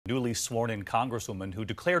newly sworn-in congresswoman who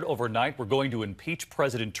declared overnight we're going to impeach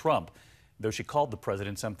President Trump, though she called the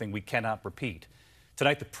president something we cannot repeat.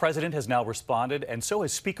 Tonight, the president has now responded, and so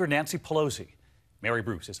has Speaker Nancy Pelosi. Mary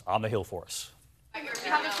Bruce is on the Hill for us.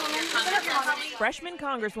 Freshman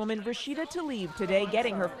Congresswoman Rashida Tlaib today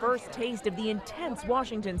getting her first taste of the intense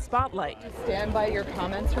Washington spotlight. Stand by your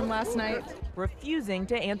comments from last night. Refusing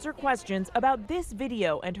to answer questions about this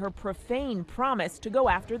video and her profane promise to go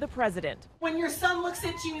after the president. When your son looks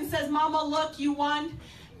at you and says, "Mama, look, you won,"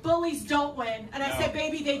 bullies don't win. And I said,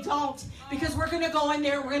 "Baby, they don't, because we're going to go in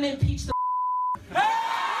there, we're going to impeach the."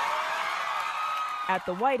 At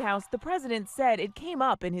the White House, the president said it came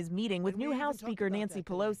up in his meeting with new House Speaker Nancy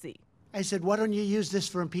Pelosi. I said, why don't you use this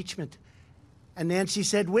for impeachment? And Nancy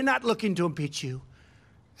said, we're not looking to impeach you.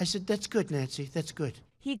 I said, that's good, Nancy, that's good.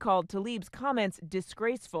 He called Tlaib's comments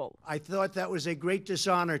disgraceful. I thought that was a great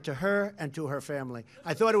dishonor to her and to her family.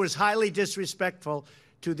 I thought it was highly disrespectful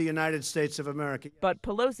to the United States of America. But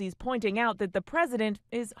Pelosi's pointing out that the president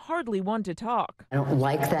is hardly one to talk. I don't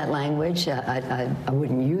like that language. I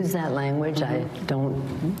wouldn't use that language. I don't,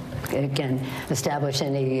 again, establish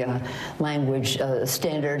any language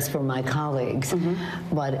standards for my colleagues.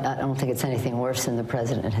 But I don't think it's anything worse than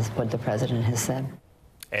what the president has said.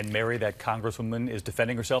 And Mary, that congresswoman is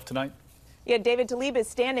defending herself tonight? Yeah, David Tlaib is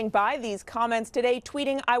standing by these comments today,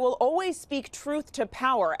 tweeting, "I will always speak truth to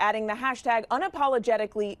power," adding the hashtag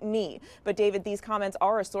unapologetically me. But David, these comments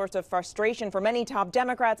are a source of frustration for many top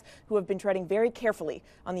Democrats who have been treading very carefully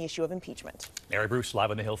on the issue of impeachment. Mary Bruce live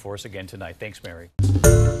on the Hill for us again tonight. Thanks, Mary.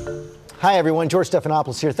 Hi, everyone. George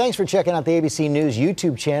Stephanopoulos here. Thanks for checking out the ABC News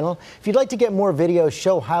YouTube channel. If you'd like to get more videos,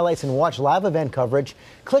 show highlights, and watch live event coverage,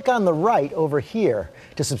 click on the right over here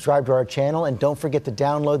to subscribe to our channel. And don't forget to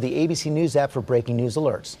download the ABC News app for breaking news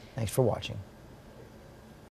alerts. Thanks for watching.